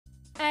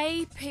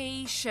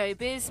AP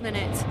ShowBiz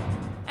Minute.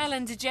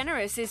 Ellen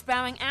DeGeneres is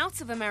bowing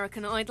out of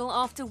American Idol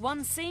after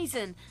one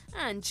season,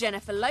 and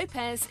Jennifer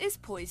Lopez is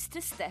poised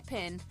to step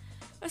in.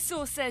 A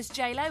source says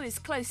J-Lo is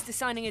close to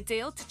signing a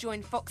deal to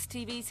join Fox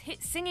TV's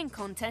hit singing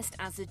contest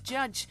as a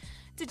judge.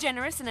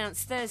 DeGeneres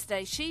announced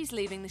Thursday she's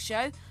leaving the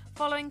show,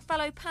 following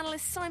fellow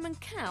panellist Simon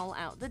Cowell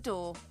out the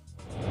door.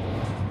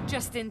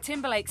 Justin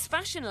Timberlake's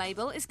fashion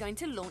label is going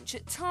to launch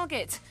at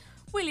Target.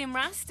 William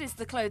Rast is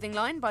the clothing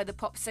line by the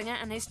pop singer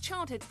and his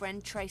childhood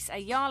friend Trace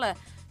Ayala.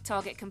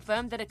 Target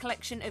confirmed that a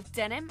collection of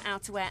denim,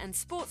 outerwear and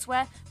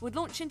sportswear would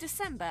launch in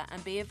December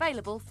and be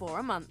available for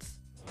a month.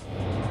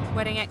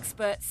 Wedding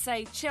experts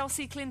say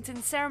Chelsea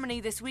Clinton's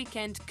ceremony this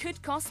weekend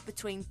could cost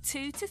between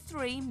 $2 to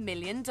 $3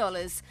 million.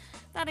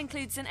 That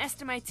includes an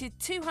estimated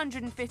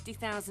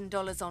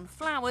 $250,000 on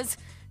flowers,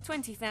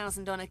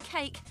 $20,000 on a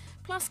cake,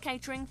 plus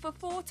catering for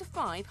 400 to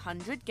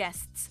 500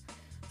 guests.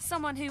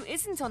 Someone who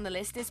isn't on the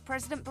list is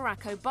President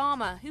Barack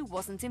Obama, who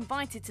wasn't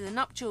invited to the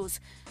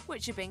nuptials,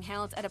 which are being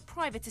held at a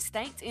private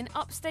estate in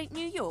upstate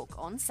New York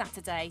on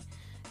Saturday.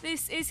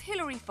 This is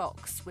Hilary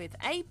Fox with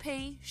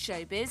AP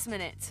ShowBiz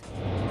Minute.